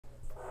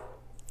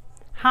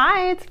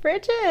Hi, it's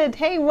Bridget.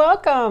 Hey,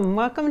 welcome.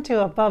 Welcome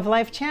to Above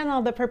Life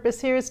channel. The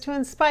purpose here is to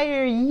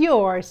inspire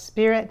your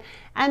spirit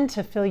and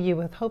to fill you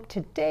with hope.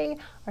 Today,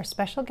 our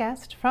special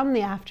guest from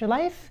the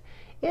afterlife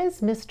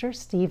is Mr.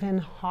 Stephen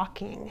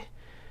Hawking.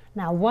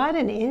 Now, what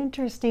an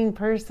interesting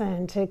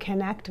person to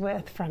connect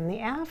with from the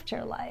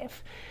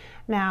afterlife.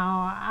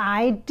 Now,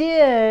 I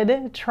did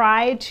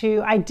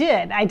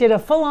a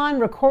full-on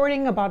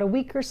recording about a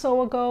week or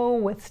so ago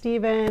with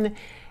Stephen,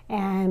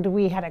 and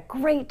we had a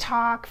great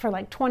talk for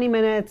like 20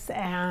 minutes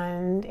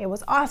and it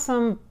was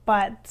awesome,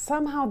 but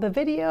somehow the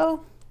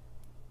video,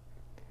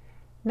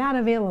 not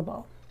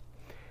available.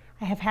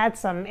 I have had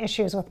some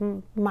issues with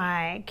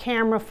my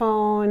camera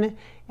phone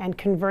and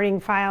converting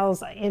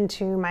files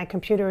into my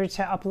computer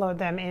to upload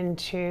them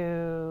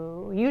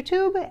into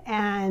YouTube,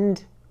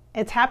 and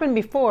it's happened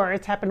before.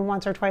 It's happened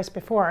once or twice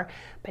before,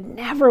 but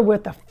never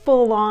with a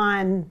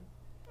full-on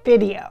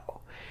video.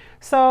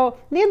 So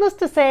needless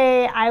to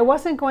say, I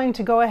wasn't going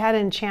to go ahead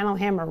and channel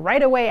him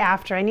right away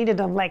after. I needed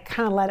to like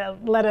kind of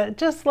let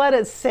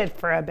it sit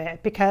for a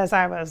bit, because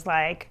I was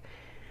like,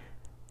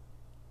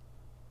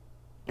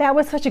 that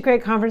was such a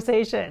great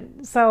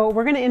conversation. So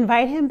we're going to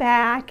invite him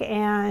back,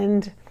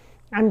 and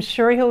I'm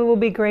sure he will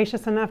be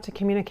gracious enough to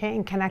communicate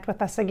and connect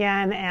with us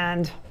again,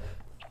 and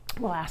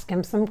we'll ask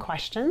him some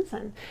questions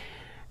and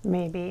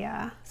maybe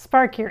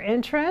spark your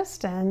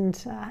interest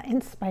and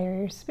inspire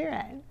your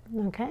spirit.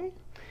 Okay?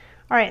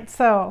 All right,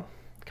 so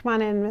come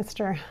on in,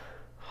 Mr.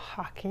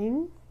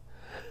 Hawking.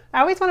 I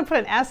always want to put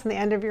an S in the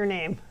end of your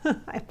name.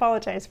 I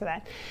apologize for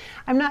that.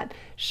 I'm not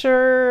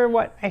sure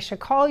what I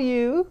should call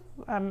you.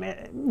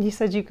 You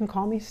said you can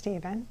call me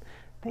Stephen.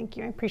 Thank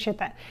you, I appreciate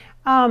that.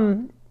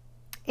 And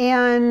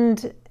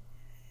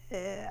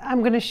I'm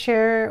going to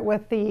share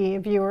with the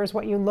viewers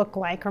what you look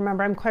like.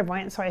 Remember, I'm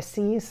clairvoyant, so I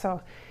see. So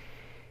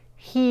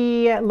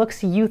he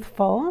looks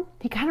youthful.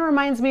 He kind of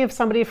reminds me of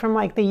somebody from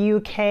like the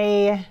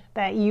UK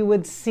that you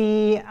would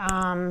see.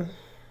 I'm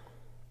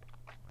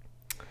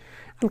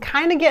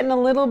kind of getting a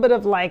little bit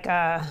of like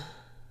a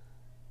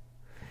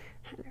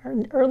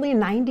early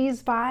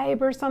 90s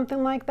vibe or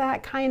something like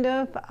that, kind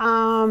of.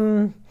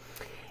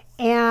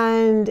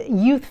 And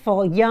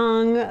youthful,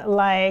 young,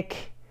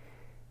 like,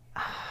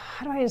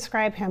 how do I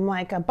describe him?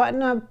 Like a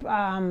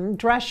button-up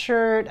dress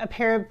shirt, a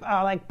pair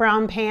of like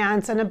brown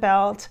pants and a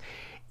belt,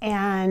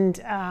 and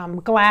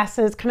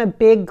glasses, kind of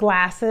big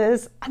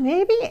glasses.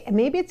 Maybe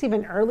it's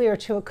even earlier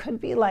too. It could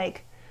be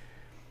like,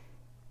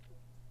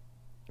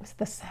 it's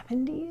the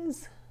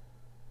 70s.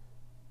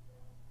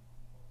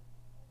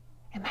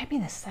 It might be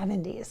the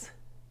 70s.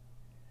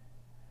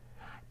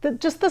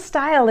 Just the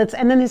style,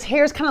 and then his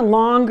hair's kind of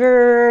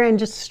longer and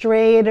just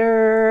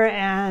straighter,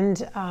 and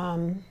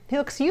he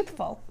looks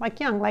youthful, like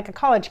young, like a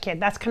college kid.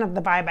 That's kind of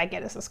the vibe I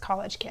get, as this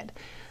college kid.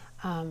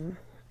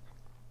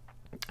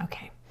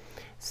 Okay,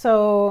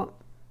 so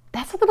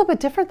that's a little bit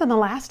different than the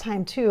last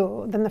time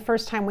too, than the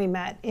first time we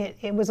met.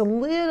 It was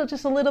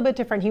just a little bit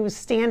different. He was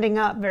standing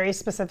up very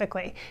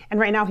specifically, and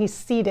right now he's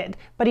seated,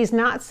 but he's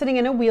not sitting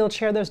in a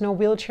wheelchair. There's no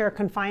wheelchair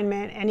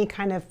confinement, any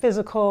kind of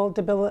physical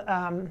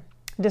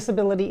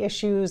disability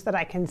issues that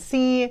I can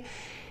see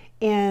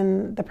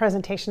in the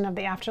presentation of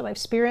the afterlife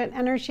spirit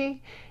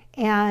energy,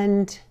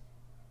 but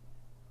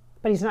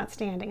he's not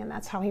standing, and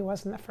that's how he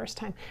was in the first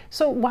time.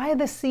 So why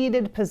the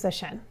seated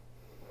position?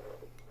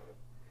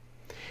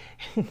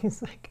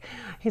 He's like,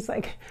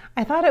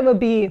 I thought it would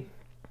be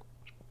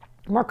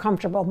more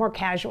comfortable, more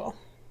casual.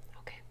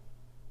 Okay.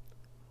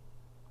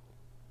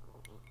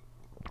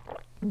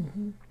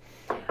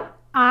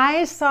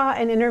 I saw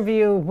an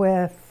interview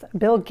with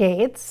Bill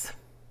Gates,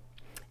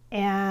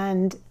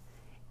 and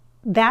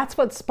that's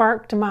what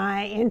sparked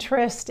my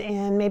interest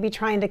in maybe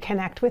trying to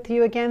connect with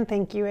you again.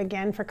 Thank you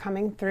again for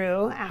coming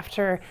through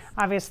after,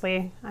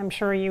 obviously, I'm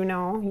sure you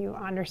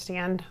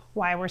understand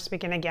why we're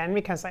speaking again,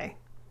 because I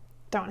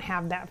don't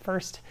have that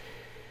first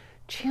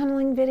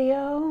channeling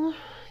video,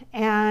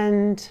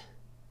 and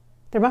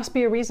there must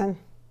be a reason,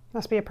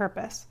 must be a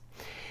purpose.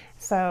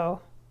 So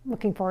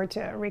looking forward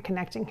to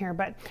reconnecting here.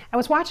 But I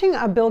was watching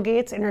a Bill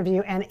Gates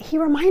interview, and he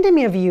reminded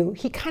me of you.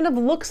 He kind of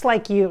looks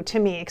like you to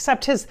me,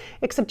 except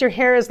your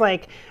hair is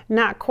like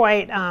not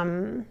quite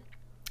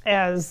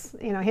as,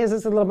 his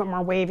is a little bit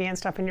more wavy and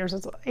stuff, and yours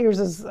is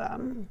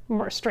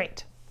more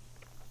straight.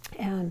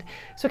 And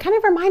so it kind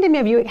of reminded me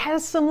of you. It had a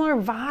similar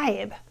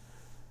vibe.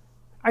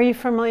 Are you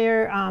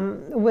familiar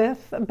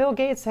with Bill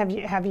Gates? Have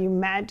you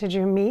met? Did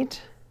you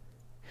meet?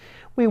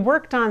 We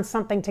worked on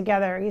something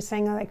together. He's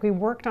saying like we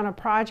worked on a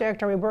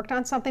project, or we worked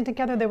on something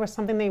together. There was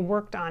something they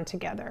worked on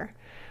together.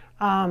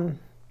 I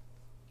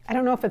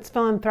don't know if it's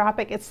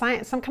philanthropic. It's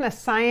science, some kind of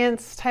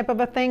science type of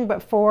a thing,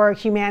 but for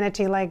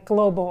humanity, like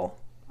global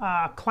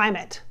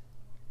climate.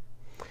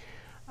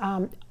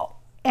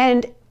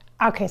 And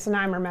okay, so now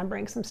I'm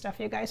remembering some stuff,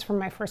 you guys, from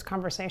my first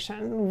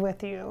conversation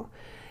with you.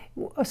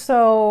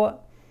 So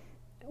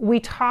we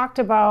talked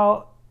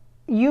about,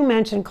 you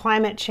mentioned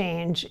climate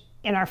change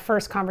in our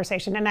first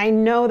conversation, and I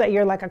know that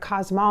you're like a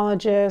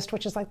cosmologist,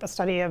 which is like the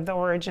study of the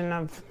origin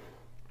of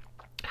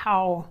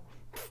how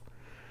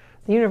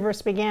the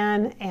universe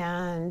began.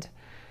 And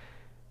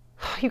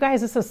you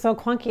guys, this is so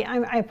clunky.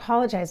 I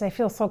apologize. I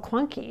feel so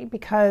clunky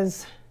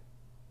because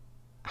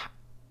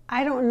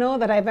I don't know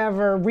that I've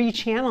ever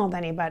rechanneled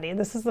anybody.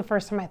 This is the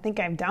first time I think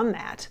I've done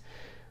that.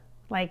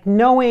 Like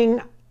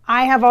knowing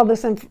I have all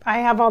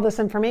this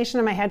information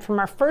in my head from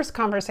our first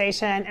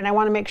conversation, and I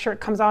want to make sure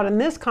it comes out in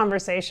this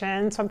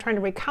conversation. So I'm trying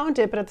to recount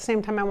it, but at the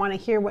same time, I want to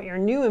hear what your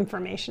new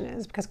information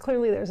is, because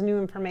clearly there's new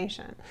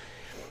information.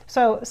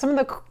 So some of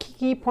the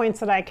key points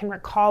that I can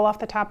recall off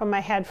the top of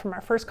my head from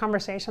our first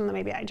conversation,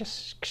 maybe I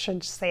just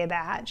should say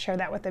that, share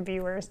that with the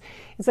viewers,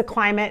 is the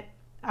climate,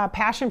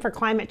 passion for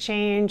climate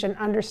change and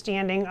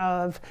understanding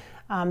of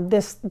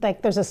this,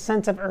 like there's a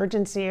sense of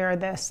urgency or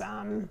this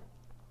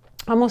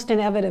almost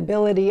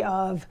inevitability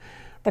of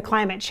the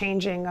climate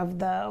changing, of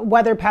the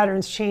weather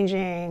patterns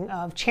changing,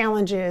 of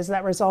challenges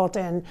that result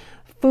in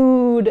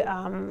food,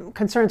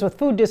 concerns with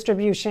food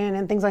distribution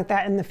and things like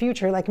that in the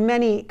future, like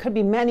could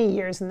be many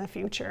years in the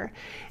future.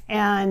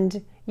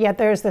 And yet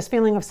there's this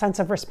feeling of sense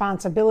of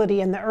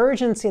responsibility, and the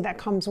urgency that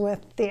comes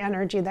with the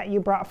energy that you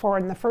brought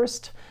forward in the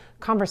first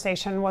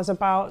conversation was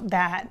about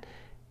that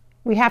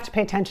we have to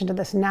pay attention to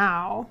this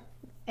now.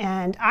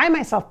 And I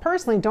myself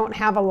personally don't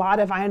have a lot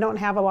of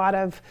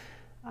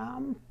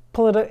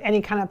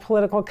any kind of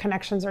political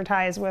connections or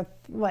ties with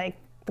like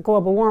the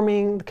global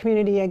warming, the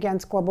community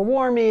against global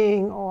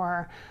warming,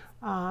 or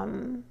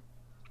you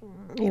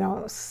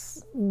know,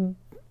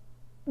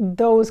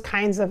 those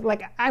kinds of,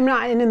 like, I'm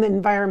not in an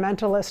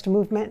environmentalist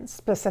movement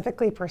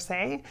specifically per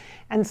se.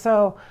 And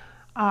so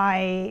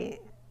I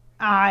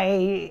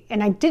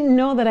didn't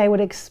know that I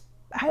would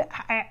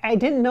I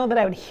didn't know that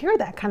I would hear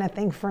that kind of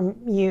thing from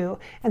you.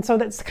 And so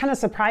that's kind of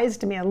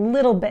surprised me a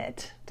little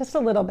bit, just a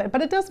little bit,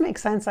 but it does make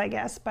sense, I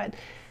guess. But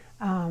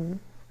so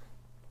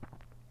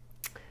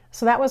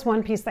that was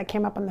one piece that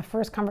came up in the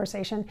first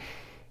conversation.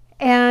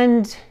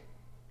 And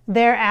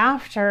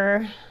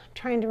thereafter,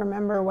 trying to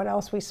remember what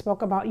else we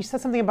spoke about. You said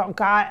something about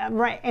God,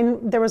 right?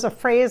 And there was a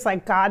phrase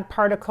like God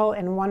particle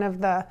in one of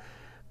the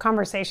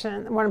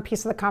conversation, one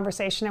piece of the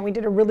conversation, and we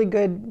did a really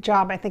good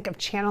job, I think, of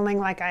channeling.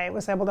 Like I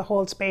was able to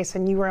hold space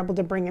and you were able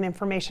to bring in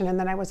information, and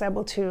then I was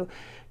able to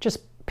just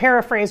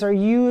paraphrase or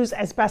use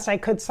as best I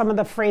could some of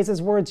the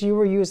phrases, words you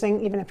were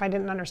using, even if I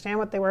didn't understand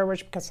what they were,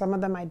 which because some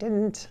of them I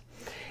didn't,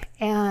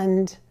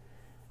 and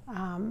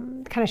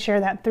kind of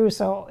share that through.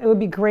 So it would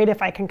be great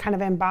if I can kind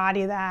of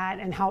embody that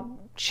and help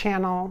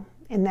channel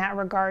in that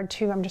regard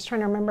too. I'm just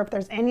trying to remember if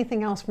there's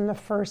anything else from the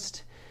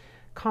first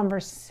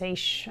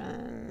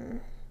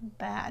conversation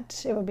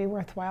that it would be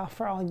worthwhile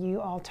for you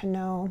all to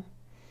know.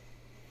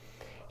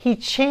 He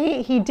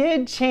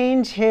did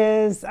change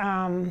his,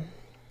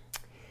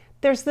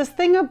 there's this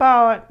thing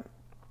about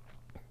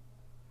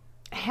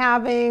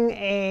having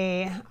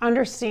a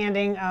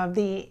understanding of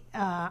the,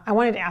 I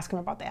wanted to ask him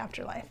about the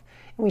afterlife,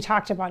 and we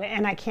talked about it,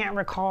 and I can't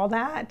recall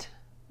that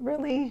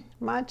really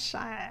much.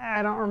 I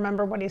don't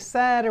remember what he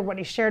said or what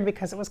he shared,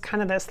 because it was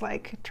kind of this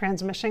like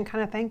transmission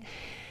kind of thing.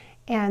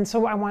 And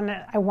so I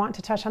want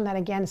to touch on that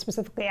again,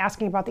 specifically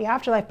asking about the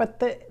afterlife, but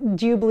the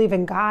do you believe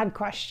in God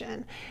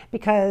question,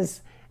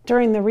 because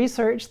during the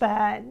research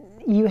that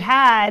you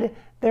had,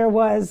 there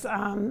was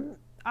some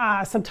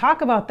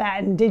talk about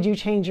that, and did you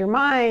change your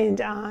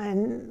mind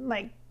on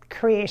like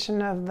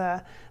creation of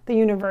the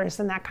universe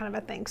and that kind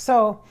of a thing?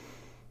 So,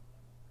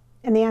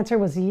 and the answer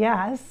was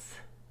yes,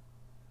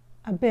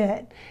 a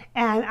bit.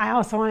 And I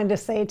also wanted to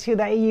say too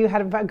that you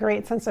had a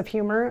great sense of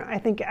humor.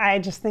 I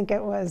just think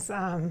it was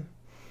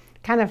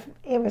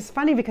it was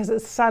funny because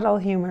it's subtle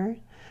humor,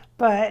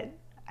 but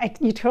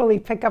you totally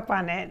pick up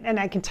on it, and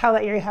I can tell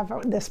that you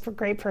have this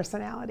great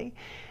personality,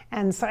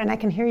 and I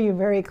can hear you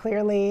very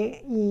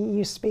clearly.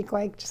 You speak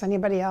like just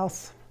anybody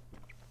else,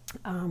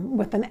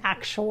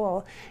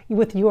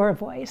 with your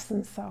voice,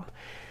 and so.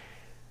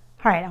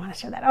 All right, I want to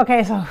share that.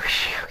 Okay, so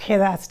okay,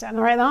 that's done.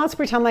 All right, now let's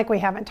pretend like we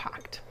haven't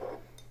talked.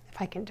 If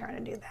I can try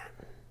to do that.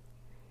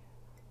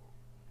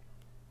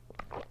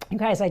 You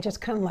guys, I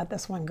just couldn't let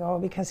this one go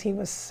because he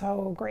was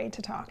so great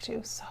to talk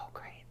to, so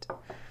great. All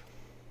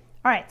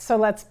right, so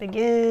let's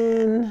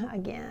begin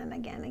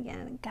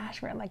again.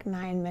 Gosh, we're at like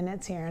 9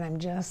 minutes here, and I'm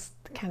just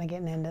kind of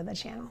getting into the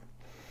channel.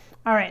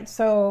 All right,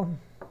 so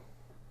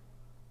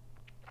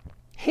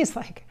he's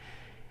like,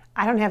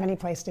 I don't have any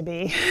place to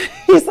be.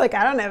 He's like,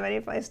 I don't have any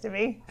place to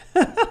be.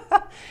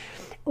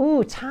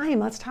 Ooh, time,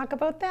 let's talk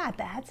about that.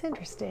 That's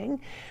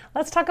interesting.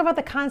 Let's talk about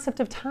the concept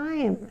of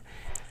time.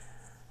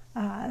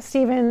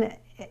 Stephen,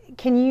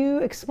 can you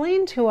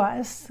explain to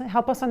us,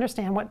 help us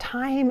understand what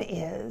time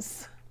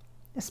is,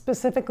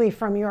 specifically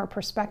from your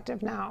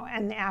perspective now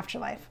and the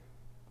afterlife?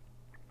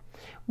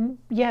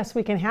 Yes,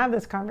 we can have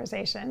this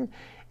conversation.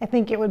 I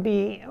think it would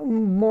be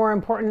more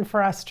important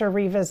for us to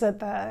revisit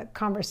the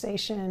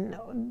conversation,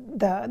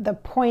 the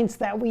points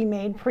that we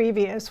made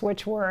previous,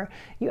 which were,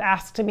 you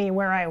asked me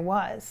where I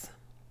was,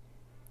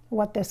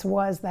 what this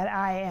was that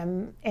I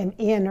am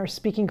in or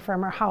speaking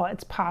from, or how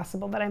it's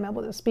possible that I'm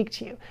able to speak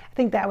to you. I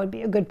think that would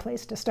be a good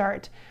place to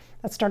start.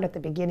 Let's start at the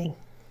beginning.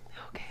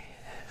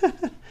 Okay.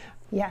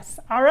 Yes.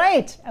 All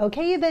right.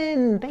 Okay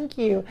then. Thank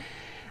you.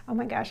 oh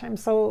my gosh, I'm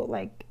so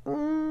like,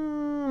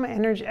 my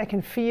energy, I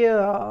can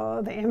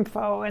feel the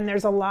info, and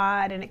there's a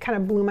lot, and it kind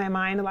of blew my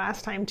mind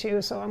last time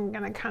too. So I'm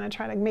going to kind of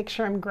try to make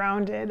sure I'm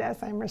grounded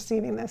as I'm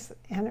receiving this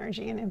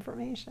energy and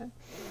information.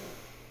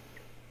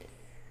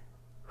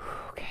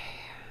 Okay.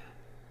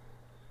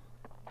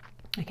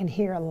 I can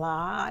hear a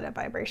lot of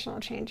vibrational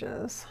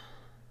changes.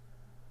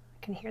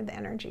 I can hear the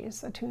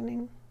energies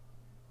attuning.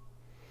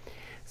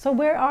 So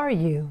where are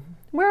you?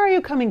 Where are you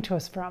coming to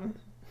us from?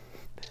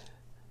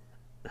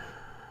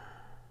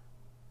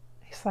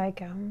 It's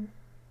like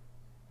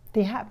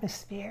the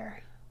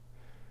atmosphere.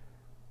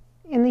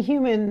 In the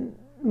human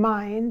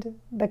mind,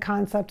 the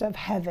concept of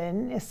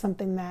heaven is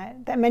something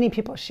that many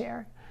people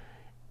share.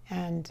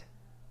 And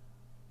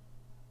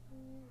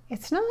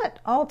it's not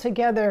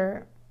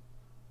altogether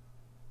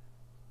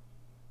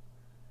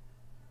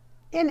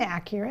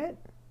inaccurate,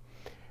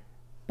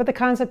 but the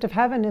concept of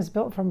heaven is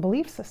built from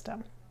belief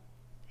system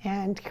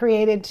and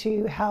created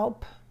to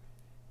help,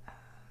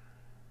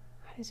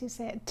 how does he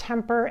say it,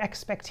 temper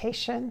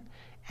expectation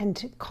and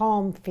to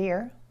calm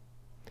fear,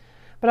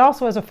 but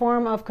also as a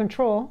form of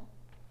control.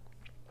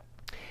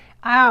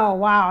 Oh,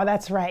 wow,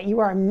 that's right. You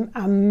are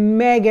a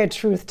mega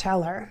truth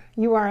teller.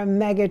 You are a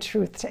mega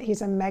truth.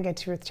 He's a mega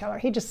truth teller.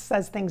 He just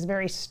says things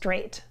very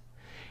straight.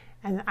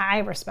 And I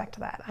respect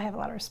that. I have a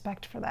lot of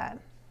respect for that.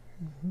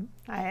 Mm-hmm.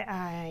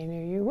 I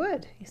knew you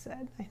would, he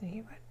said. I knew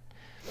you would.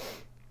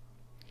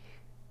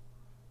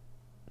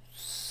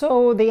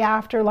 So the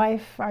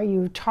afterlife, are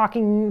you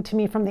talking to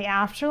me from the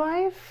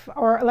afterlife?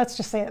 Or let's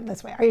just say it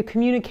this way. Are you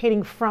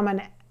communicating from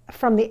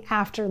the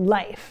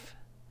afterlife?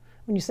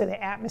 When you say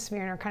the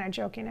atmosphere and are kind of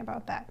joking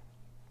about that.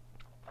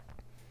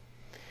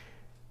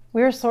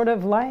 We're sort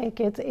of like,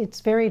 it's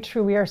very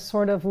true, we are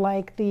sort of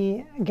like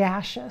the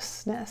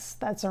gaseousness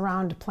that's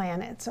around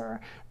planets, or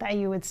that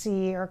you would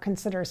see or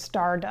consider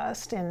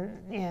stardust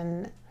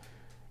in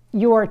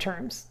your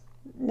terms,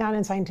 not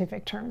in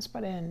scientific terms,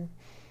 but in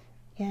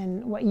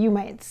what you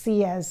might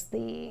see as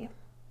the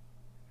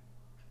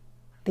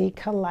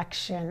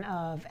collection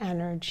of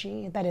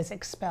energy that is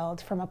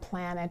expelled from a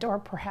planet, or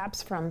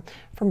perhaps from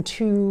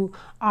two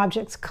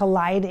objects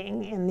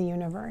colliding in the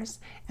universe.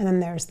 And then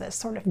there's this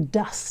sort of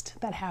dust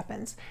that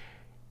happens.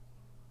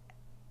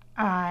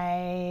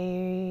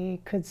 I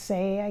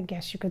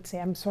guess you could say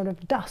I'm sort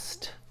of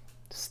dust.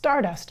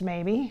 Stardust,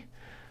 maybe.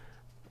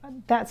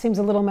 That seems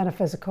a little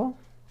metaphysical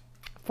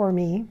for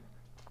me.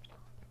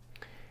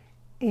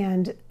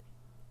 And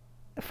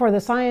for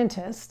the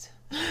scientist,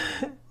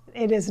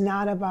 it is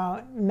not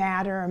about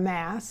matter or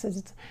mass.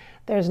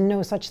 There's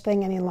no such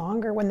thing any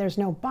longer when there's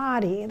no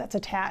body that's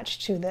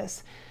attached to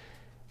this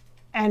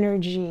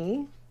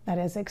energy that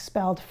is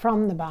expelled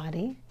from the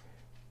body.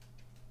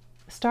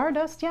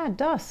 Stardust, yeah,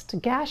 dust,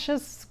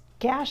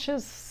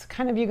 gaseous,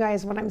 kind of, you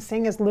guys, what I'm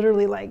saying is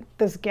literally like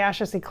this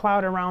gaseousy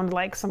cloud around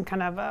like some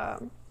kind of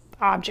a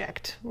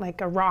object,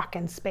 like a rock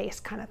in space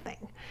kind of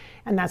thing.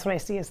 And that's what I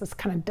see, is this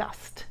kind of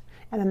dust.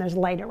 And then there's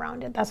light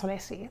around it. That's what I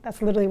see.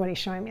 That's literally what he's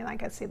showing me.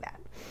 Like, I see that.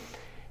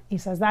 He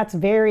says, that's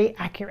very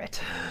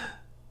accurate.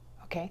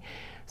 Okay.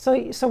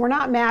 So we're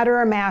not matter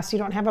or mass. You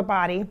don't have a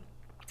body.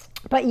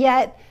 But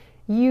yet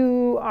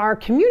you are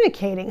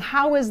communicating.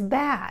 How is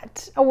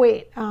that? Oh,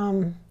 wait.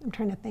 I'm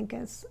trying to think.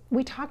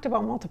 We talked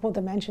about multiple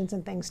dimensions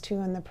and things too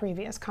in the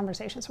previous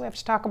conversation. So we have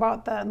to talk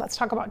about let's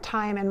talk about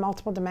time and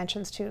multiple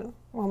dimensions too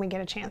when we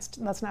get a chance.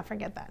 Let's not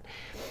forget that.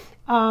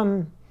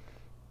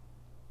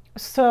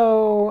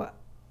 So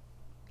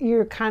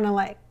you're kind of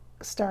like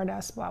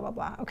stardust, blah, blah,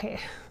 blah. Okay.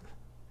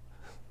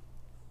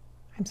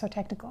 I'm so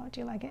technical. Do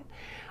you like it?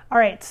 All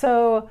right.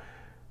 So,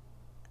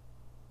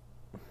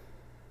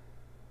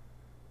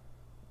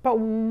 but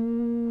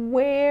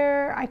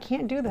where, I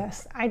can't do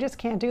this. I just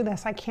can't do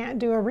this. I can't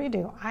do a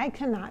redo. I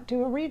cannot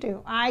do a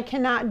redo. I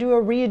cannot do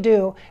a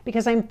redo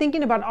because I'm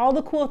thinking about all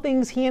the cool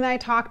things he and I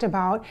talked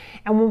about,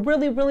 and we're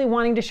really, really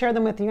wanting to share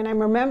them with you. And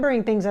I'm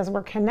remembering things as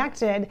we're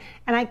connected,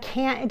 and I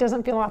can't, it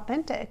doesn't feel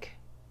authentic.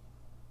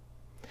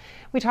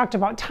 We talked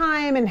about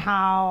time and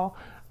how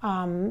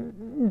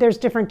there's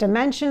different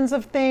dimensions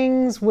of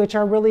things, which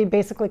are really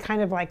basically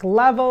kind of like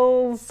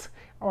levels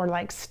or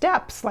like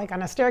steps, like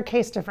on a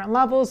staircase, different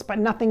levels, but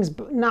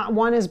not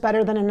one is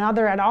better than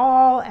another at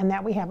all. And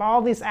that we have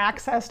all these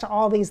access to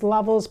all these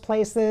levels,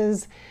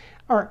 places,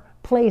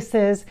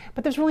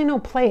 but there's really no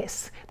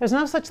place. There's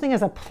no such thing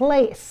as a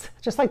place,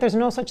 just like there's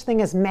no such thing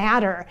as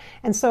matter.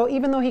 And so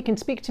even though he can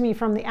speak to me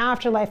from the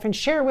afterlife and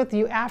share with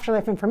you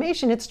afterlife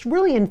information, it's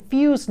really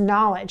infused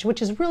knowledge,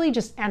 which is really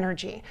just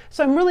energy.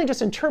 So I'm really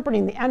just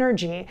interpreting the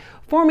energy,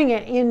 forming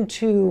it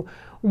into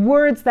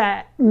words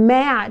that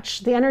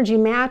match, the energy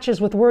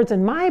matches with words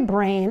in my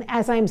brain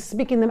as I'm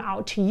speaking them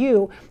out to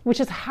you,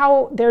 which is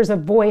how there's a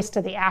voice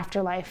to the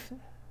afterlife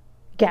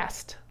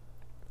guest,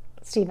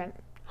 Stephen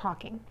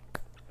Hawking.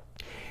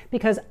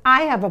 Because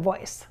I have a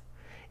voice,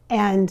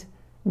 and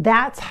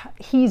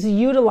he's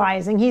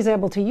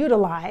able to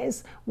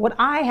utilize what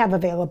I have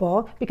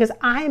available, because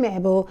I'm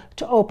able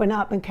to open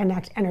up and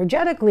connect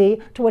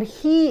energetically to what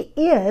he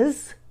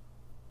is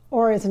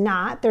or is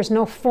not. There's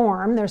no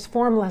form, there's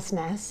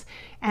formlessness.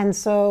 And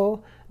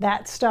so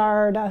that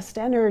stardust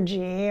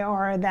energy,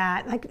 or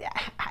that, like,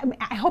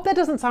 I hope that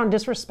doesn't sound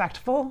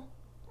disrespectful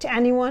to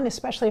anyone,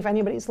 especially if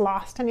anybody's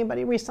lost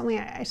anybody recently.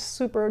 I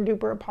super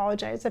duper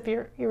apologize if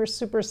you're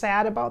super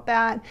sad about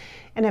that.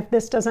 And if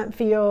this doesn't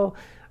feel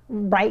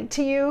right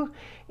to you,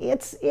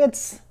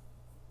 it's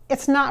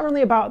not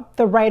really about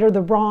the right or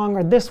the wrong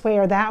or this way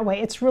or that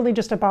way. It's really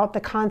just about the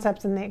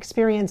concepts and the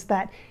experience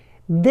that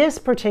this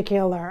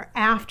particular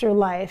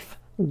afterlife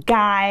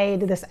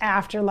guide, this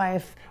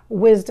afterlife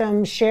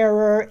wisdom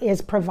sharer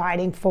is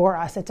providing for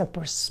us. It's a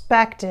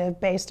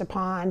perspective based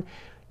upon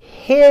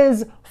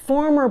his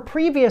former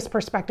previous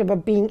perspective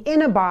of being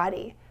in a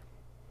body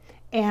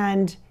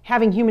and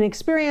having human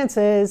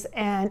experiences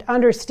and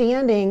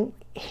understanding.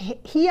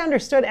 He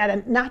understood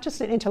at not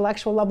just an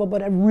intellectual level,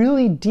 but a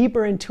really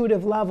deeper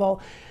intuitive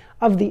level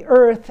of the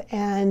earth,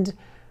 and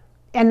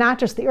not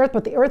just the earth,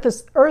 but the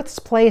earth's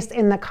place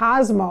in the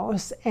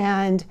cosmos,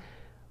 and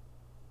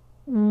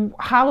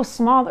how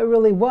small it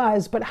really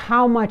was, but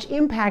how much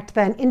impact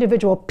then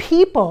individual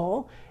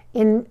people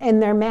in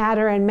their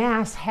matter and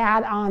mass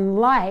had on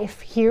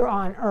life here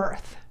on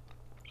earth.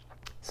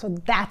 So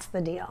that's the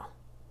deal,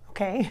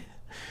 okay?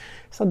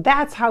 So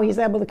that's how he's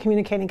able to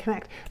communicate and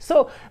connect.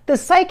 So the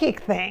psychic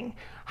thing,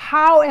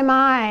 how am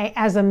I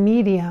as a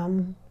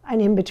medium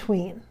an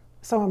in-between?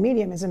 So a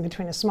medium is in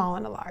between a small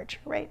and a large,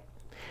 right?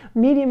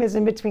 Medium is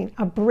in between,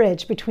 a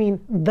bridge between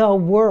the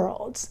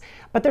worlds.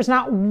 But there's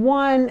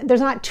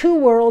not two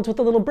worlds with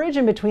a little bridge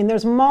in between.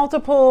 There's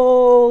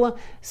multiple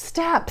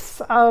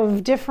steps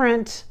of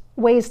different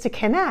ways to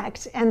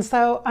connect. And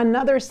so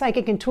another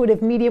psychic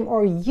intuitive medium,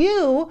 or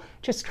you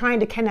just trying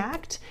to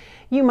connect,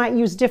 you might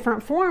use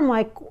different form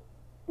like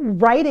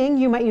writing.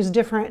 You might use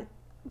different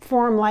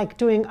form like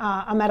doing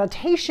a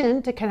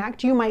meditation to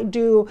connect. You might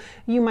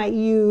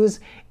use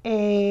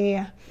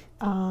a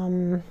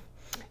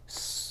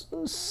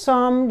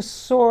some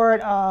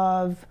sort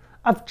of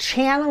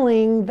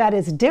channeling that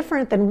is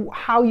different than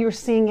how you're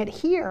seeing it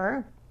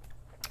here.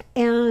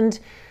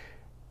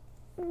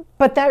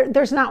 But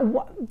there's not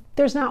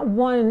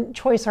one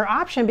choice or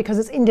option, because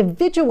it's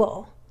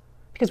individual.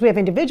 Because we have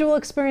individual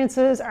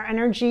experiences, our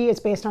energy is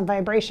based on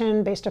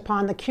vibration, based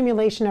upon the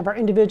accumulation of our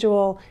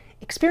individual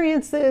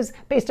experiences,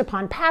 based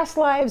upon past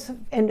lives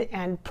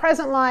and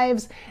present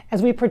lives,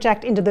 as we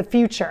project into the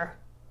future.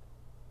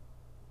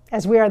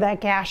 As we are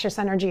that gaseous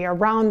energy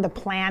around the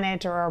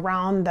planet, or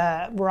around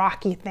the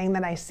rocky thing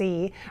that I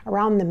see,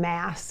 around the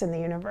mass in the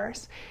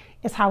universe,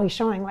 is how he's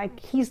showing. Like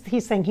he's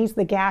saying he's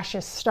the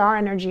gaseous star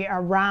energy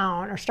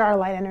around, or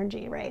starlight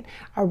energy, right?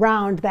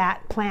 Around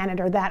that planet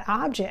or that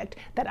object.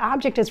 That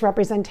object is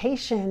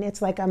representation.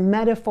 It's like a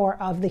metaphor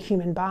of the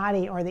human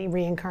body or the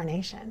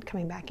reincarnation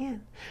coming back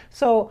in.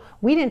 So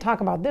we didn't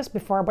talk about this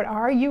before, but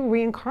are you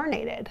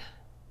reincarnated?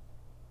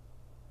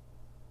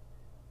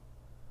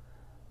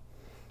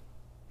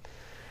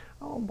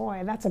 Oh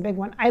boy, that's a big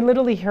one. I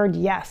literally heard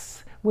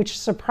yes, which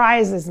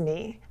surprises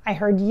me. I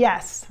heard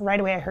yes, right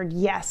away I heard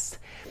yes.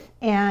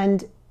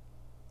 And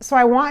so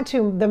I want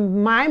to,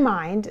 my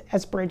mind,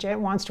 as Bridget,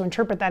 wants to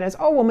interpret that as,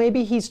 oh, well,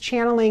 maybe he's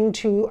channeling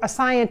to a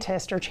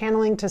scientist, or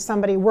channeling to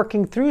somebody,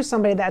 working through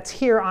somebody that's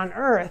here on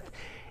Earth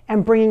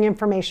and bringing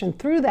information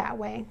through that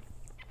way.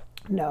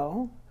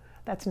 No,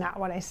 that's not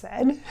what I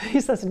said.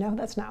 He says, no,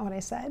 that's not what I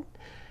said.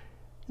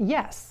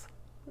 Yes.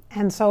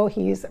 And so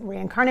he's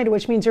reincarnated,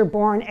 which means you're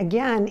born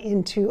again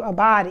into a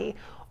body.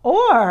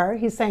 Or,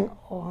 he's saying,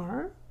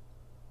 or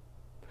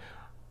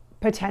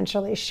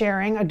potentially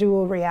sharing a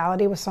dual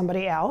reality with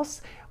somebody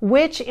else,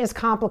 which is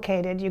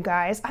complicated, you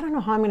guys. I don't know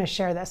how I'm going to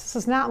share this. This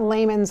is not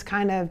layman's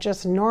kind of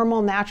just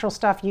normal, natural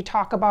stuff you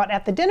talk about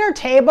at the dinner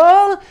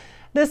table.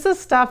 This is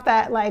stuff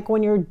that, like,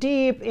 when you're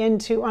deep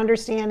into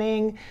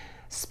understanding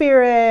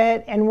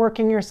spirit and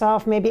working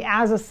yourself maybe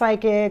as a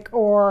psychic,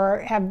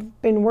 or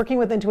have been working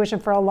with intuition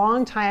for a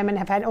long time and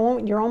have had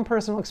your own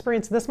personal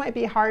experience, this might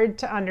be hard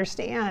to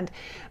understand.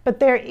 But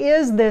there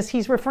is this,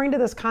 he's referring to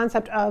this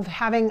concept of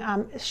having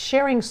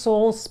sharing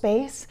soul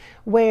space,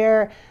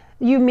 where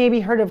you maybe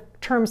heard of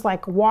terms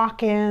like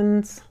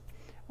walk-ins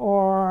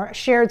or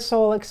shared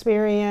soul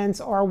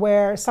experience, or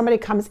where somebody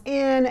comes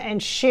in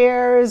and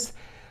shares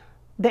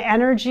the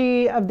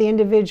energy of the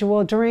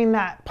individual during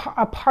that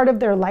a part of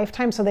their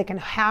lifetime, so they can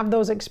have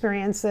those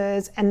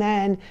experiences. And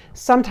then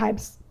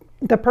sometimes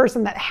the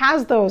person that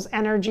has those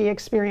energy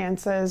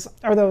experiences,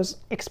 or those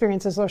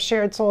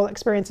shared soul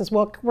experiences,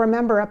 will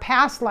remember a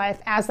past life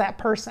as that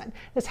person.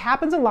 This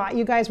happens a lot,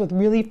 you guys, with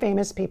really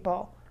famous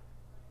people.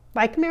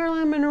 Like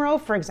Marilyn Monroe,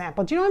 for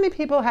example. Do you know how many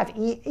people have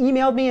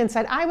emailed me and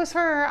said, I was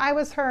her, I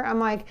was her?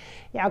 I'm like,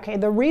 yeah, okay.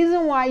 The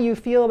reason why you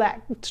feel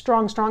that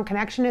strong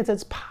connection is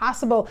it's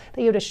possible that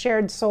you had a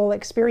shared soul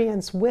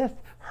experience with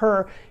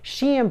her.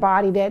 She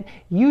embodied it.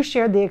 You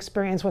shared the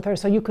experience with her,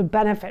 so you could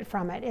benefit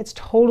from it. It's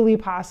totally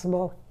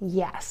possible,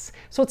 yes.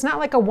 So it's not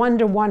like a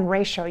 1-to-1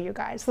 ratio, you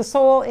guys. The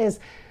soul is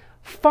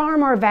far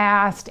more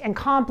vast and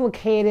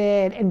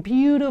complicated and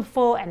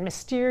beautiful and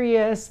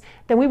mysterious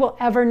than we will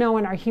ever know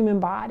in our human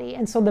body.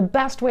 And so the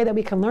best way that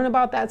we can learn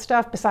about that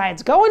stuff,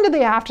 besides going to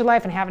the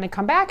afterlife and having to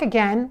come back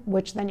again,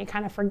 which then you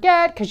kind of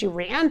forget because you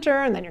re-enter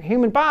and then your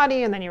human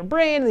body and then your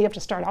brain and you have to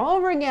start all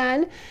over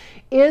again,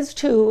 is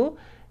to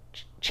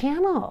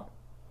channel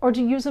or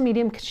to use a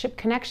mediumship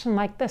connection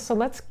like this.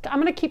 So I'm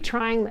going to keep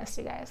trying this,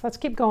 you guys. Let's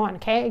keep going,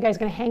 okay? You guys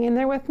going to hang in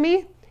there with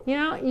me? You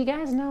know, you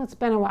guys know it's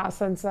been a while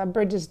since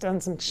Bridget's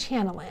done some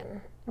channeling,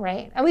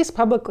 right? At least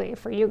publicly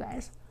for you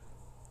guys.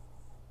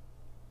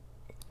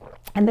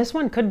 And this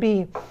one could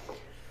be,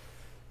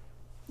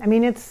 I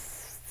mean,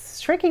 it's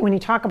tricky when you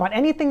talk about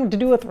anything to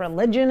do with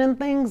religion and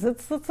things.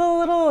 It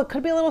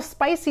could be a little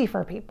spicy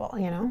for people,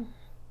 you know?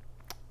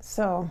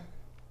 So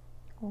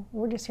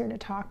we're just here to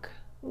talk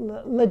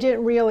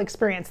legit, real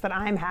experience that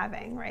I'm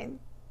having, right?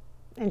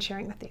 And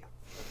sharing with you.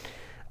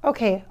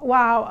 Okay,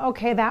 wow,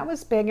 okay, that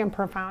was big and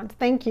profound.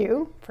 Thank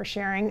you for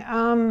sharing.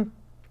 All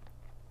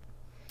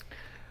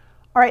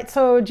right,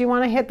 so do you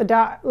want to hit the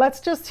dot?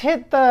 Let's just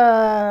hit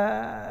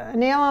the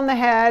nail on the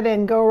head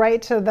and go right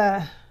to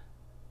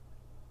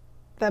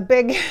the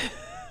big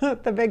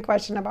the big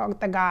question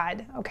about the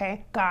God,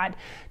 okay? God.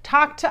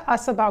 Talk to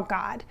us about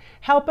God.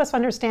 Help us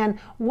understand,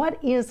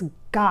 what is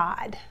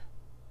God?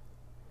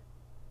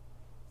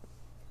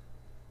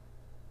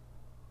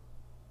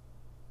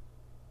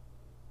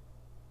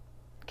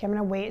 I'm going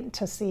to wait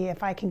to see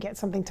if I can get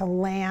something to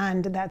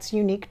land that's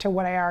unique to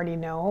what I already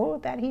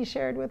know that he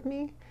shared with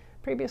me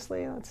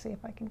previously. Let's see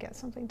if I can get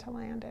something to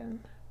land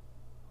in.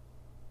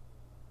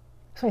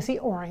 So I see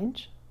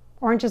orange.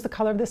 Orange is the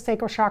color of the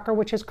sacral chakra,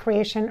 which is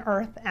creation,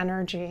 earth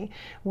energy,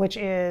 which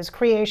is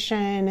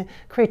creation,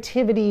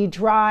 creativity,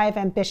 drive,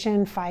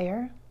 ambition,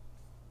 fire.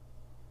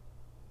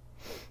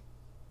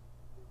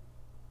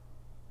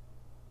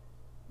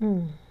 Okay.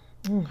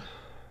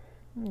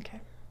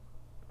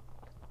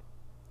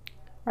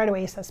 Right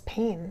away he says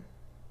pain.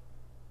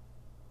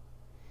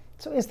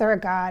 So is there a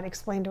God?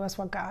 Explain to us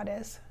what God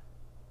is.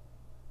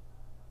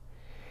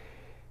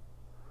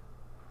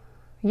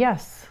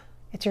 Yes,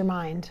 it's your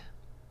mind.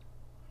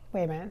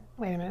 Wait a minute.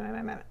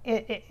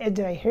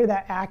 Did I hear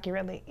that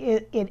accurately?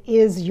 It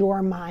is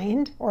your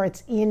mind, or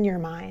it's in your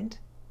mind?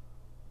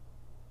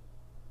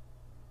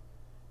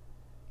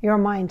 Your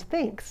mind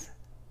thinks.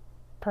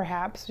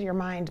 Perhaps your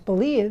mind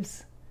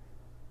believes.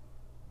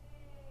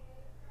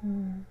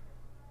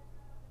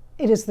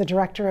 It is the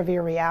director of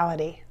your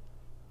reality.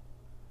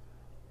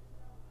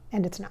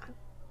 And it's not.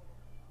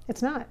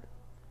 It's not.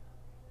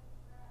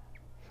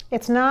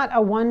 It's not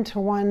a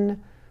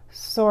one-to-one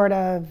sort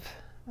of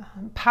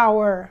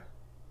power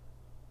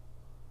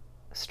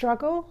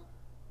struggle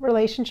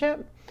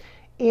relationship.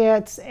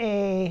 It's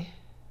a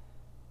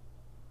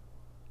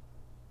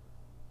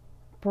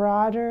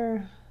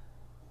broader,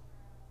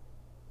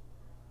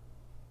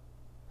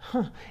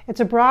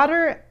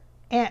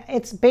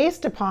 it's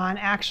based upon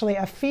actually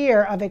a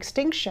fear of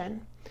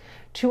extinction,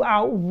 to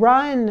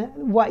outrun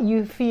what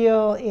you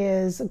feel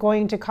is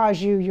going to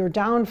cause you your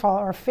downfall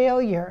or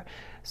failure.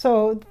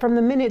 So from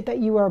the minute that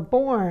you are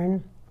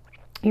born,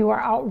 you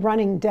are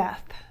outrunning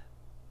death,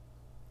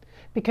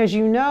 because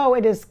you know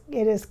it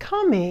is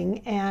coming,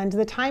 and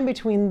the time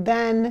between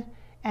then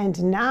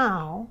and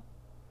now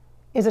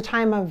is a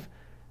time of,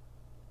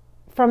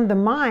 from the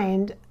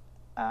mind,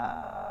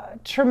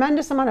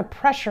 tremendous amount of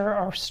pressure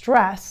or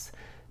stress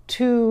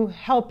to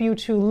help you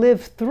to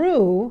live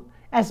through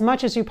as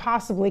much as you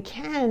possibly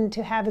can,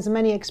 to have as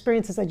many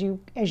experiences as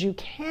you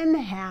can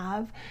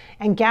have,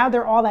 and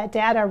gather all that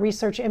data,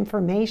 research,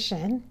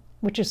 information,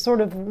 which is sort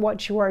of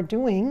what you are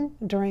doing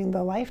during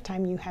the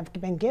lifetime you have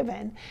been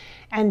given.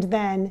 And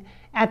then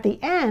at the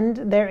end,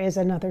 there is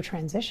another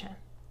transition.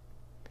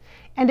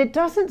 And it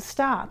doesn't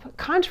stop.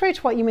 Contrary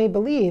to what you may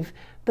believe,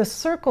 the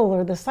circle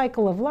or the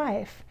cycle of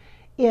life,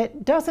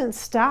 it doesn't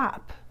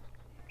stop.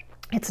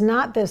 It's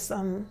not this,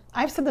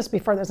 I've said this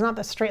before, there's not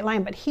this straight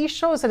line, but he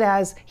shows it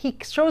as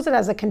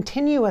a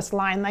continuous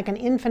line, like an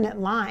infinite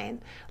line.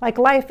 Like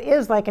life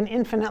is like an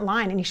infinite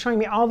line, and he's showing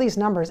me all these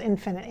numbers,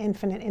 infinite,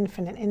 infinite,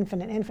 infinite,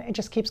 infinite, infinite. It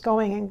just keeps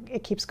going and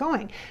it keeps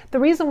going. The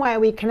reason why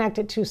we connect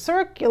it to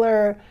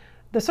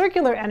the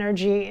circular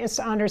energy is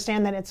to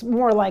understand that it's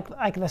more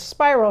like the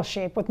spiral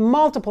shape with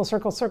multiple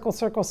circles, circles,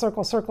 circles,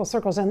 circles, circles,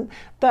 circles. And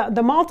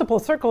the multiple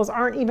circles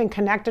aren't even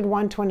connected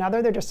one to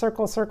another. They're just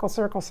circle, circle,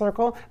 circle,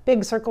 circle,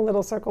 big circle,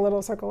 little circle,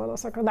 little circle, little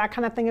circle. That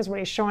kind of thing is what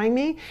he's showing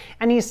me.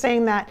 And he's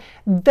saying that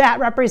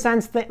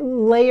represents the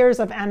layers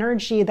of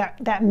energy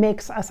that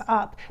makes us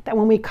up. That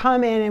when we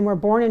come in and we're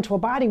born into a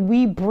body,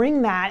 we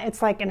bring that.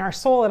 It's like in our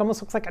soul, it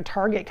almost looks like a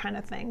target kind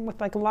of thing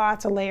with like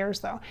lots of layers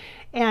though.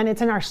 And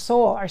it's in our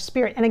soul, our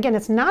spirit. And again,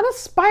 it's not a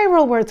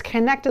spiral where it's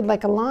connected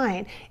like a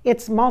line.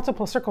 It's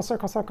multiple circle,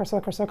 circle, circle,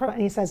 circle, circle.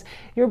 And he says,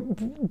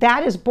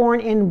 that is born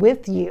in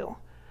with you.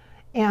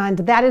 And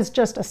that is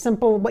just a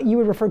simple, what you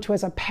would refer to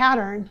as a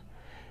pattern.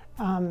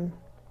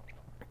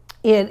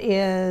 It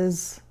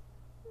is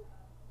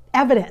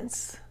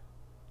evidence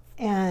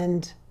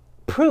and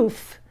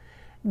proof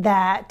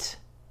that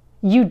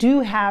you do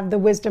have the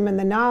wisdom and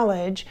the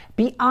knowledge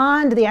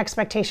beyond the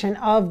expectation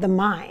of the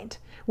mind,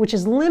 which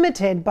is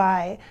limited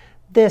by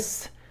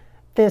this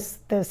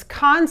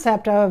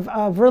concept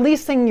of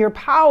releasing your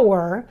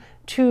power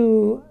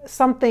to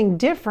something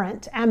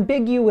different,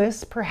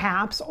 ambiguous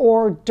perhaps,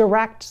 or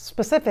direct,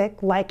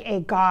 specific, like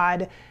a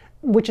God,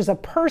 which is a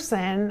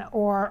person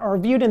or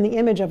viewed in the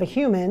image of a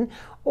human,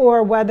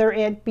 or whether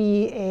it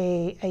be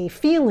a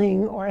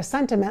feeling or a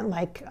sentiment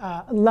like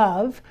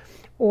love,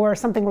 or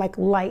something like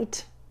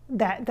light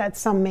that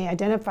some may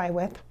identify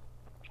with.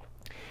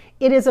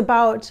 It is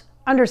about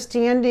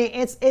understanding,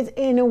 it's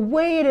in a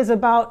way it is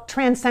about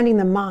transcending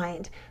the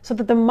mind, so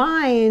that the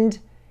mind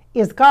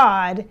is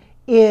God,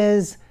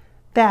 is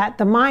that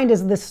the mind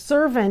is the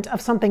servant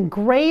of something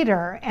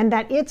greater, and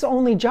that its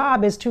only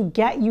job is to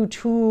get you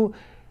to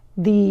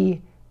the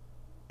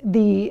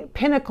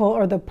pinnacle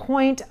or the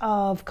point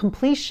of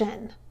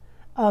completion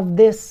of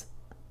this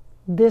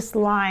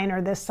line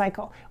or this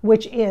cycle,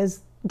 which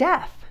is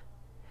death.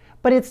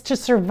 But it's to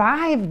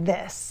survive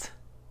this.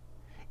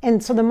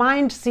 And so the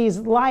mind sees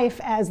life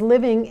as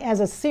living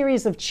as a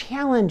series of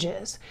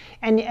challenges,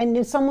 and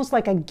it's almost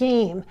like a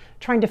game,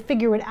 trying to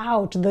figure it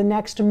out, the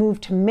next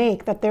move to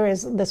make, that there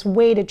is this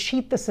way to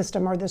cheat the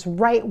system, or this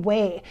right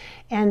way.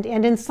 And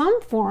in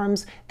some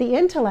forms, the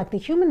intellect, the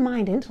human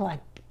mind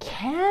intellect,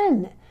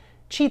 can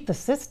cheat the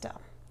system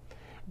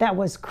that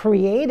was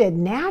created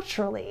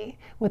naturally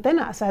within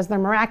us as the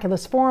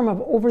miraculous form of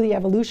over the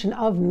evolution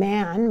of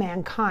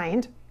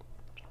mankind.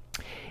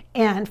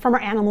 And from our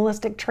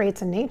animalistic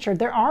traits in nature,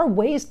 there are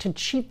ways to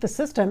cheat the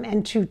system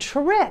and to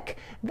trick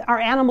our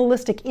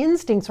animalistic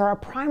instincts or our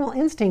primal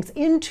instincts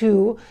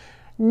into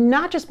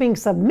not just being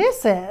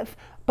submissive,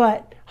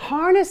 but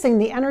harnessing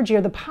the energy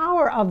or the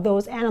power of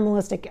those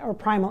animalistic or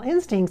primal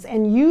instincts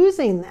and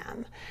using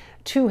them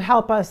to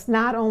help us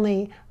not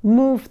only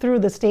move through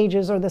the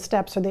stages or the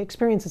steps or the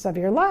experiences of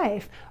your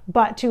life,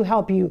 but to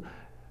help you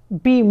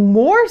be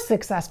more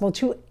successful,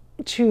 to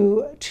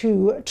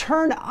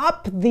turn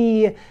up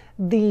the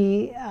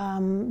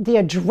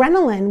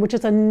adrenaline, which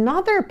is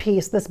another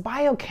piece, this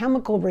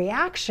biochemical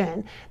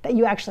reaction that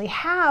you actually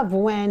have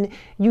when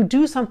you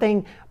do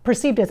something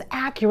perceived as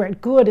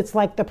accurate, good. It's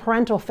like the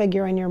parental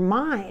figure in your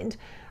mind,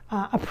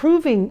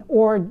 approving,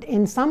 or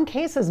in some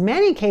cases,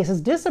 many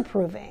cases,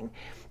 disapproving.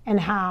 And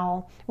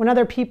how when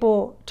other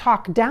people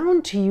talk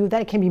down to you,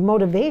 that can be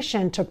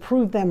motivation to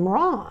prove them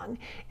wrong.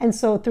 And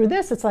so through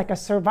this, it's like a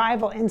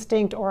survival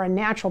instinct or a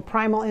natural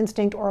primal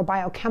instinct or a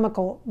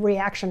biochemical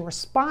reaction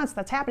response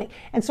that's happening.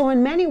 And so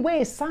in many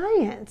ways,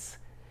 science,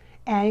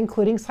 and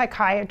including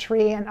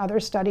psychiatry and other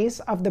studies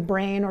of the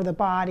brain or the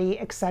body,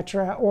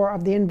 etc., or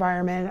of the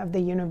environment, of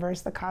the universe,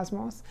 the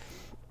cosmos,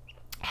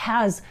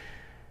 has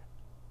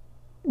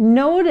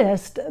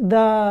noticed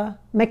the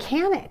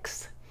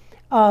mechanics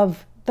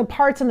of the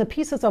parts and the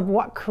pieces of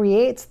what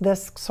creates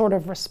this sort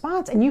of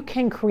response, and you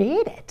can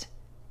create it.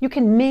 You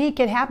can make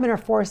it happen or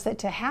force it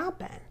to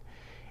happen.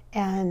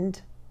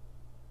 And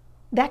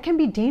that can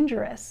be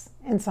dangerous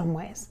in some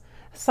ways.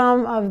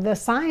 Some of the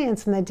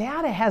science and the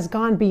data has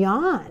gone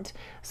beyond,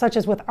 such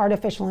as with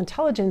artificial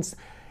intelligence,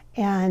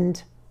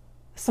 and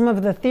some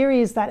of the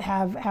theories that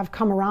have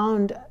come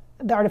around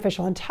the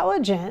artificial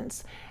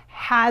intelligence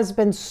has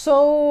been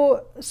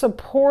so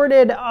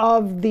supported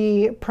of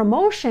the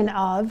promotion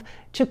of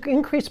to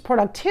increase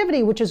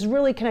productivity, which is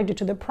really connected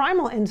to the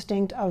primal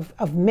instinct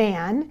of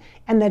man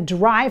and the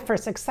drive for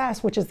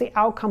success, which is the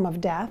outcome of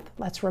death.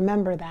 Let's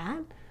remember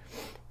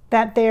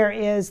that there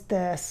is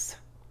this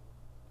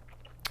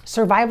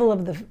survival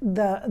of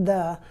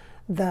the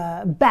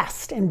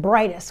best and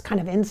brightest kind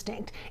of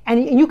instinct.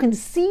 And you can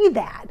see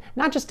that,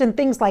 not just in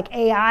things like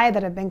AI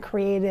that have been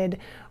created,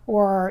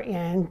 or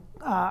in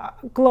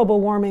global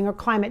warming or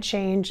climate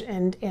change,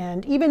 and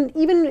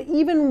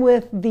even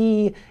with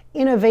the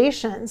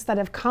innovations that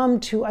have come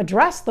to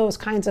address those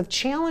kinds of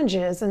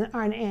challenges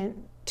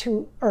and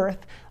to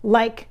Earth,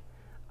 like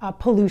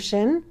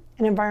pollution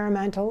and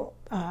environmental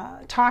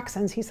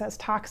toxins. He says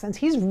toxins.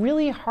 He's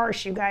really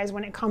harsh, you guys,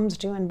 when it comes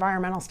to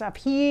environmental stuff.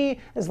 He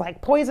is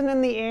like poison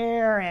in the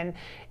air and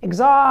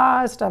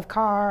exhaust of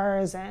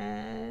cars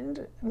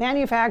and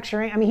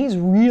manufacturing. I mean, he's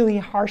really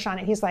harsh on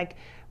it. He's like,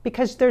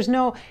 because there is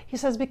no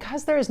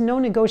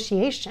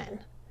negotiation.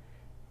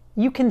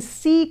 You can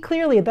see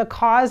clearly the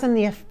cause and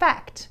the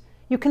effect.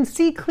 You can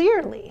see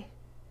clearly.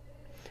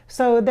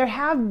 So there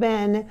have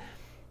been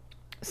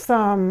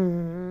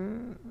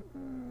some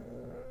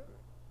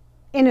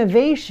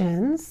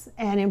innovations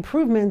and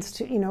improvements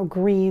to,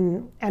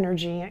 green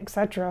energy,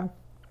 etc.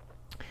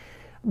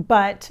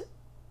 But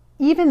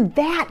even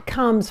that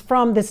comes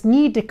from this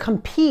need to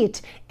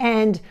compete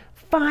and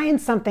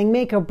find something,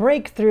 make a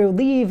breakthrough,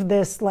 leave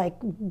this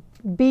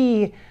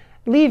leave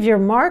your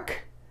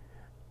mark,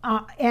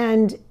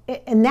 and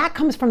that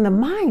comes from the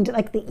mind,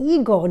 like the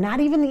ego,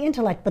 not even the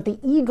intellect, but the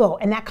ego,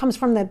 and that comes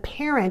from the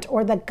parent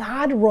or the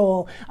God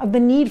role of the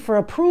need for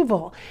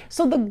approval.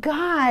 So the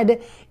God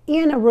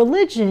in a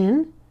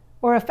religion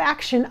or a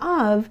faction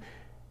of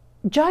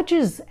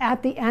judges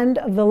at the end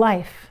of the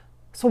life.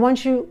 So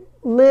once you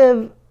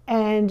live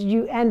and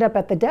you end up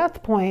at the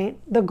death point,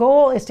 the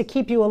goal is to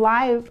keep you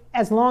alive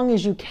as long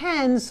as you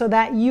can so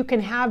that you can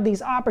have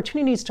these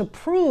opportunities to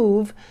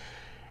prove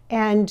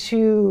and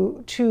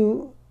to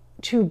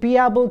be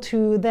able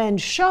to then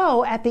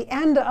show at the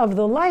end of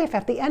the life,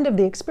 at the end of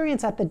the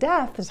experience, at the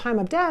death, the time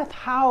of death,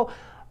 how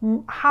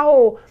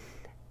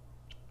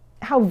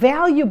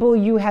valuable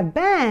you have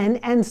been.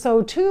 And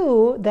so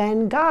too,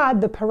 then God,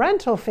 the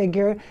parental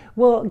figure,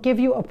 will give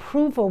you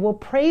approval, will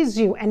praise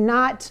you and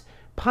not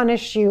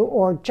punish you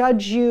or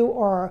judge you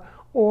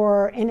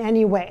or in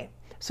any way.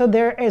 So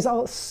there is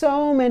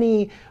so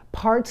many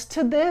parts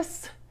to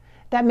this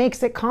that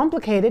makes it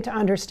complicated to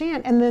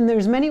understand. And then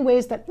there's many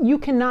ways that you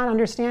cannot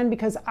understand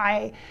because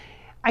I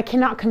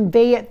cannot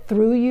convey it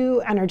through you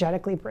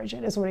energetically,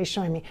 Bridget, is what he's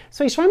showing me.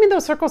 So he's showing me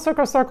those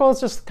circles,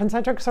 just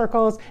concentric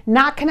circles,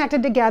 not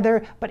connected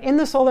together, but in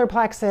the solar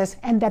plexus,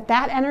 and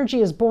that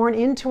energy is born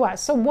into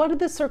us. So what do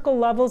the circle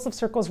levels of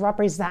circles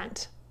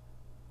represent?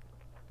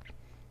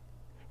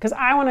 Because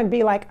I want to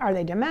be like, are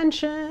they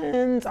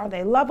dimensions? Are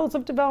they levels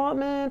of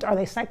development? Are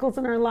they cycles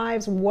in our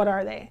lives? What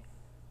are they?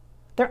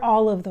 They're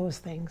all of those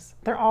things.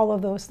 They're all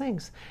of those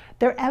things.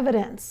 They're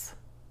evidence.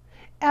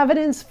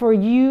 Evidence for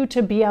you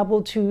to be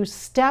able to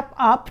step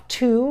up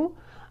to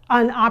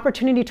an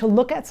opportunity to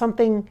look at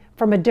something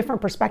from a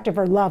different perspective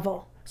or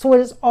level. So it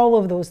is all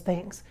of those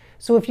things.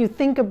 So if you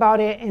think about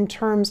it in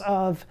terms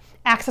of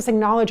accessing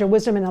knowledge or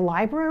wisdom in a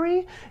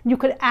library, you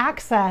could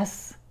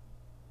access,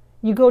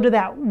 you go to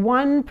that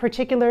one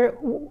particular,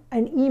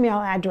 an email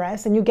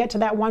address, and you get to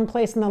that one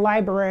place in the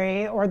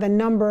library or the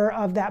number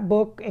of that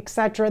book,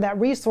 etc., that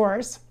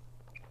resource,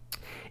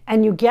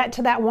 and you get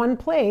to that one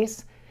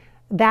place.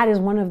 That is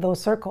one of those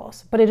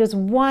circles, but it is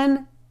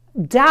one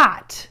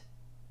dot,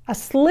 a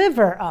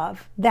sliver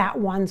of that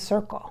one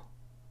circle.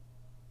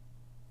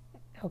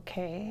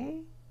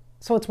 Okay,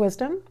 so it's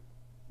wisdom,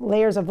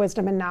 layers of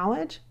wisdom and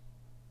knowledge.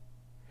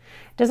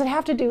 Does it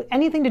have to do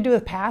anything to do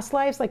with past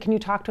lives? Like, can you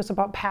talk to us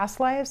about past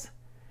lives?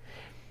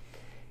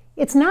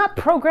 It's not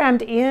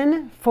programmed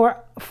in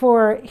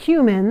for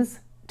humans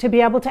to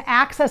be able to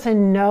access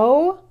and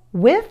know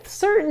with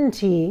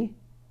certainty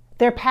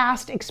their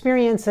past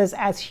experiences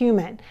as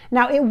human.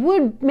 Now, it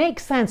would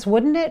make sense,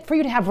 wouldn't it, for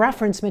you to have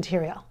reference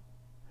material,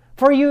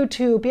 for you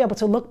to be able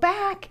to look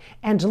back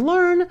and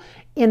learn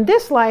in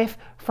this life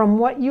from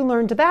what you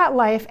learned to that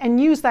life and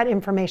use that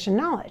information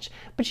knowledge.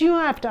 But you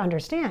have to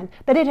understand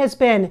that it has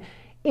been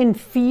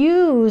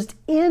infused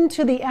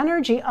into the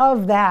energy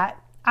of that,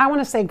 I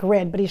want to say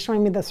grid, but he's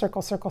showing me the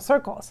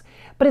circles.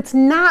 But it's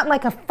not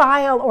like a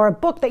file or a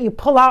book that you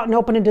pull out and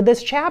open into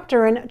this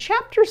chapter. And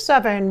chapter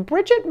 7,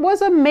 Bridget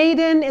was a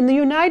maiden in the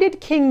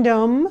United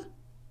Kingdom.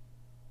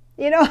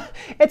 You know,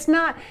 it's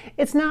not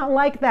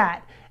like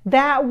that.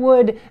 That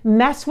would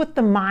mess with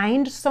the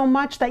mind so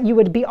much that you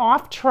would be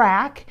off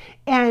track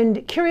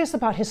and curious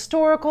about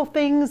historical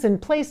things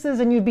and places,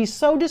 and you'd be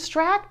so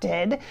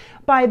distracted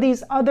by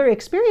these other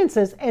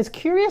experiences, as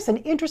curious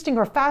and interesting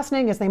or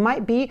fascinating as they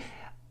might be.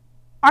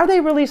 Are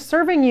they really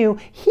serving you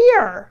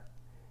here?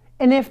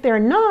 And if they're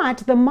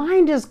not, the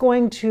mind is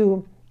going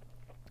to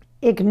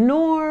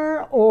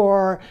ignore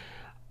or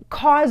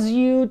cause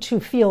you to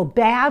feel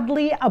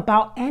badly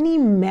about any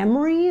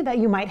memory that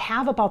you might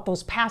have about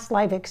those past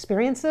life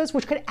experiences,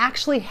 which could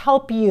actually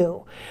help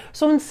you.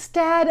 So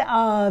instead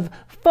of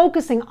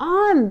focusing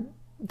on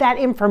that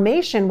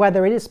information,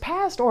 whether it is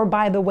past or,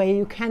 by the way,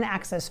 you can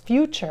access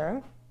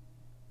future,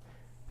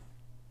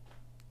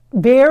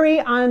 very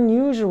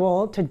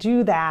unusual to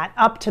do that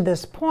up to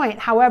this point.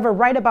 However,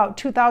 right about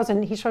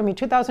 2000, he's showing me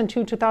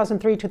 2002,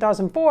 2003,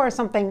 2004,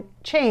 something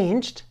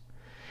changed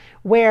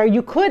where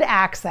you could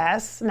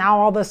access, now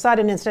all of a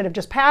sudden, instead of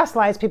just past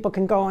lives, people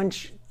can go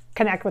and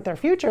connect with their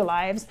future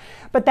lives.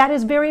 But that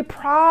is very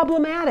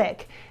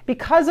problematic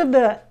because of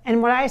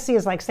and what I see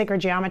is like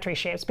sacred geometry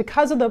shapes,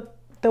 because of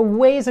the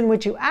ways in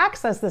which you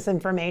access this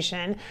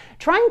information,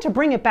 trying to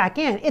bring it back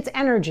in, it's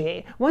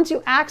energy. Once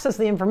you access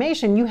the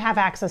information, you have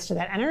access to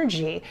that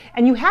energy,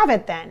 and you have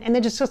it then, and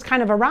it just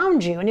kind of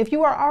around you. And if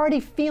you are already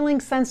feeling,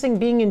 sensing,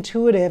 being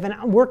intuitive,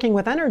 and working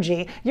with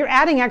energy, you're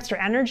adding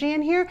extra energy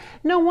in here.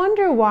 No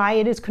wonder why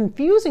it is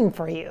confusing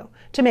for you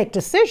to make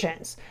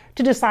decisions,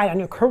 to decide on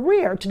your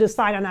career, to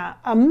decide on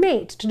a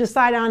mate, to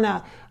decide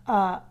on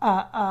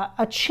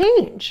a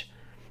change.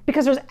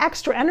 Because there's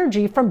extra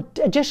energy from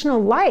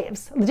additional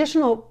lives,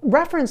 additional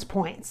reference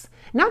points,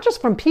 not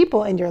just from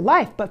people in your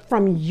life, but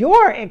from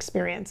your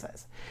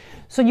experiences.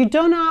 So you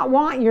do not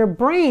want your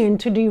brain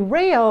to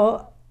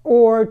derail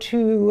or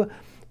to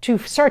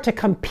start to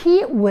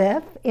compete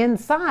with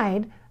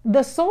inside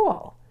the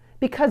soul,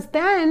 because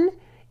then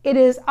it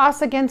is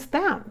us against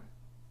them.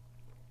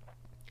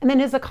 And then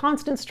it's a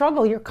constant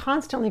struggle. You're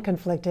constantly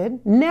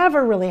conflicted,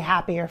 never really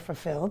happy or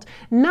fulfilled,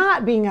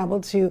 not being able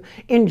to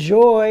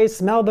enjoy,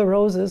 smell the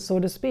roses, so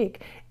to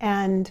speak.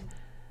 And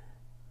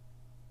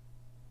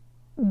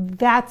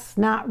that's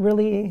not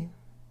really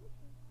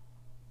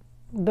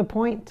the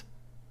point,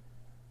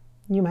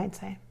 you might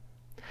say.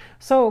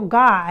 So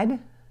God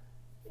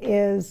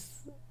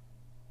is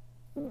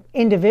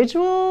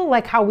individual,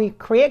 like how we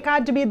create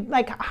God to be,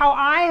 like how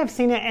I have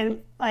seen it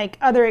in like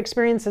other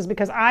experiences,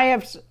 because I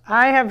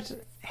have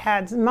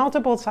had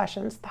multiple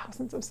sessions,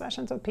 thousands of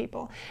sessions with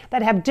people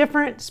that have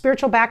different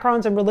spiritual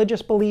backgrounds and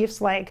religious beliefs,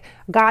 like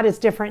God is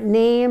different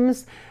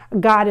names,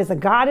 God is a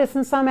goddess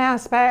in some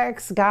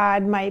aspects,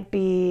 God might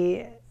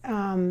be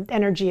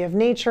energy of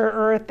nature,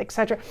 earth,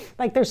 etc.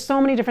 Like there's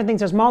so many different things.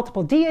 There's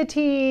multiple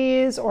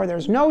deities, or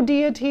there's no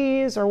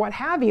deities, or what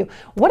have you.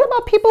 What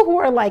about people who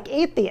are like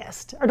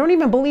atheist or don't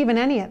even believe in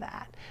any of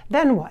that?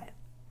 Then what?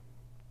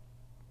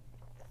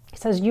 He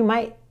says you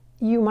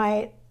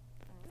might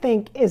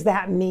think, is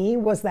that me?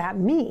 Was that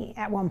me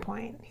at one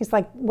point? He's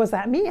like, was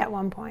that me at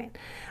one point?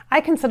 I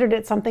considered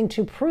it something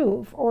to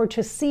prove or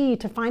to see,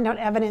 to find out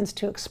evidence,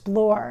 to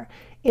explore.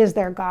 Is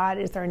there God?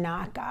 Is there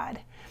not God?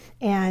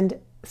 And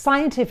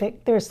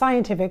there's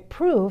scientific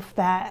proof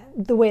that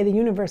the way the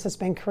universe has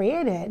been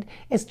created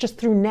is just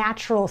through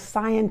natural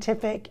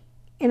scientific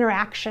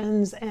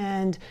interactions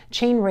and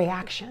chain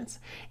reactions.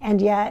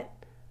 And yet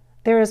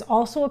there is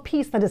also a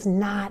piece that is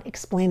not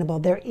explainable.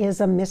 There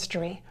is a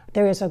mystery.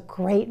 There is a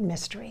great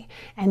mystery.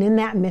 And in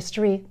that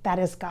mystery, that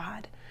is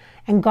God.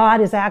 And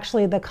God is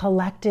actually the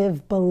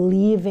collective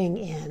believing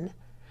in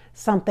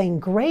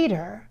something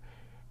greater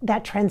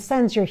that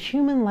transcends your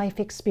human life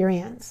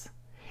experience,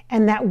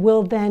 and that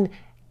will then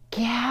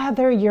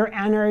gather your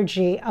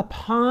energy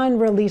upon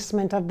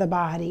releasement of the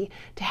body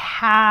to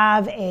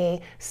have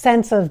a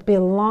sense of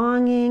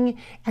belonging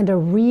and a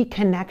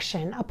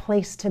reconnection, a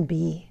place to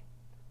be.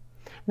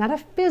 Not a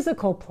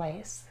physical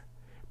place,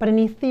 but an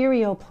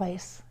ethereal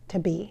place to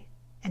be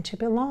and to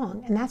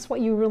belong. And that's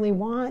what you really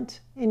want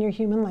in your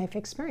human life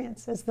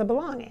experience, is the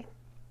belonging.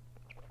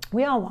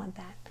 We all want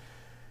that.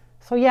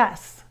 So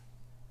yes,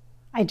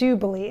 I do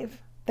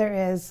believe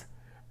there is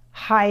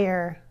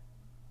higher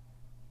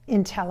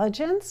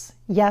intelligence,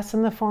 yes,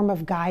 in the form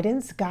of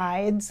guidance,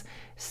 guides,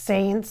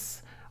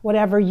 saints,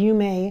 whatever you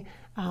may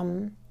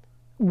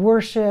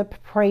worship,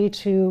 pray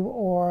to,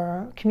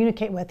 or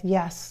communicate with.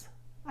 Yes,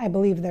 I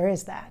believe there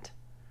is that.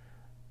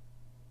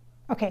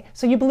 Okay,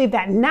 so you believe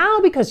that now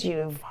because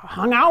you've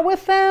hung out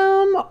with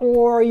them,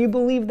 or you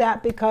believe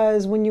that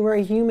because when you were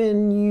a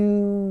human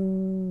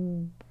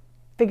you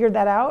figured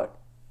that out?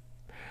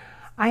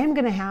 I am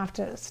going to have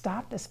to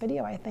stop this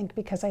video, I think,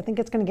 because I think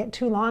it's going to get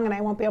too long and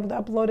I won't be able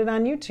to upload it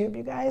on YouTube,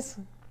 you guys.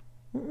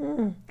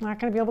 Not going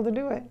to be able to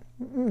do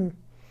it.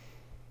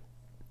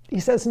 He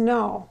says,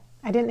 no,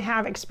 I didn't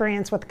have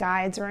experience with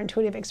guides or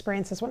intuitive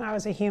experiences when I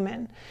was a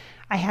human.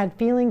 I had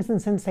feelings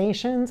and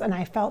sensations, and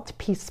I felt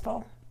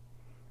peaceful.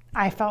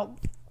 I felt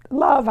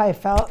love, I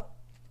felt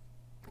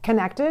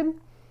connected,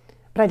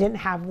 but I didn't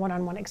have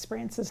one-on-one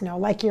experiences, no,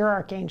 like your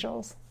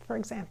archangels, for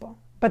example.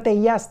 But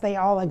yes, they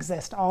all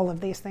exist. All of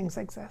these things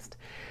exist.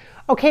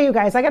 Okay, you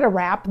guys, I got to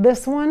wrap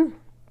this one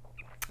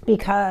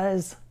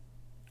because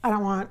I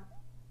don't want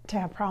to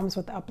have problems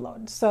with the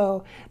upload.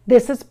 So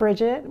this is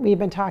Bridget. We've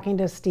been talking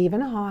to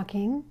Stephen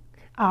Hawking.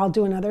 I'll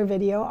do another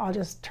video. I'll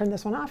just turn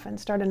this one off and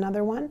start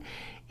another one,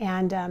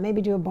 and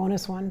maybe do a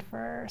bonus one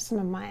for some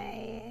of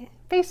my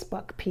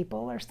Facebook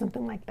people or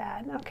something like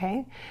that.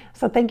 Okay,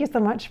 so thank you so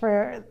much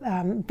for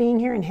being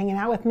here and hanging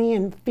out with me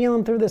and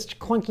feeling through this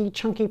clunky,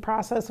 chunky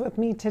process with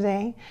me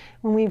today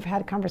when we've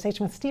had a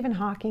conversation with Stephen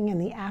Hawking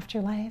and the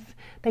afterlife.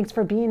 Thanks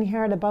for being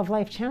here at Above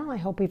Life Channel. I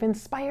hope we've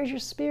inspired your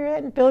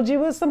spirit and filled you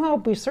with some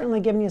hope. We've certainly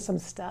given you some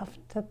stuff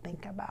to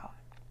think about.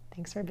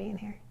 Thanks for being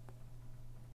here.